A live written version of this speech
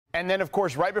And then, of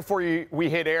course, right before we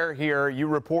hit air here, you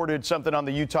reported something on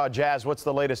the Utah Jazz. What's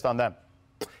the latest on them?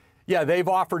 Yeah, they've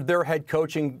offered their head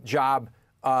coaching job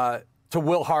to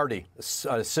Will Hardy,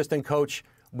 assistant coach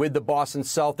with the Boston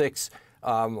Celtics.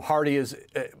 Hardy is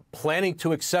planning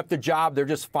to accept the job. They're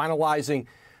just finalizing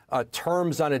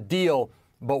terms on a deal.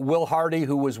 But Will Hardy,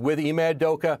 who was with Ime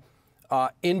Udoka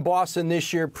in Boston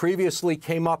this year, previously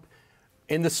came up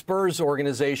in the Spurs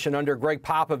organization under Greg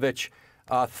Popovich,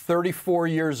 34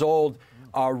 years old,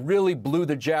 really blew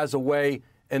the Jazz away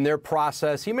in their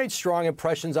process. He made strong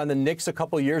impressions on the Knicks a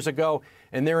couple years ago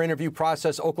in their interview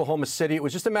process, Oklahoma City. It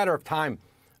was just a matter of time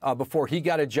before he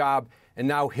got a job, and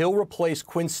now he'll replace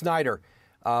Quinn Snyder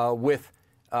with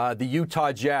the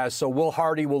Utah Jazz. So Will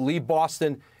Hardy will leave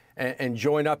Boston and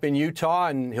join up in Utah,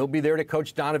 and he'll be there to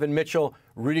coach Donovan Mitchell,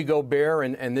 Rudy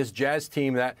Gobert, and this Jazz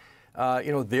team that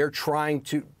they're trying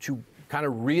to kind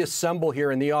of reassemble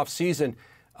here in the offseason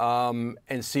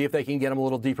and see if they can get them a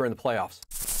little deeper in the playoffs.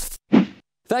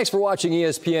 Thanks for watching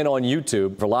ESPN on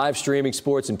YouTube. For live streaming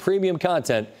sports and premium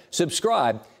content,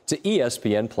 subscribe to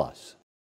ESPN+.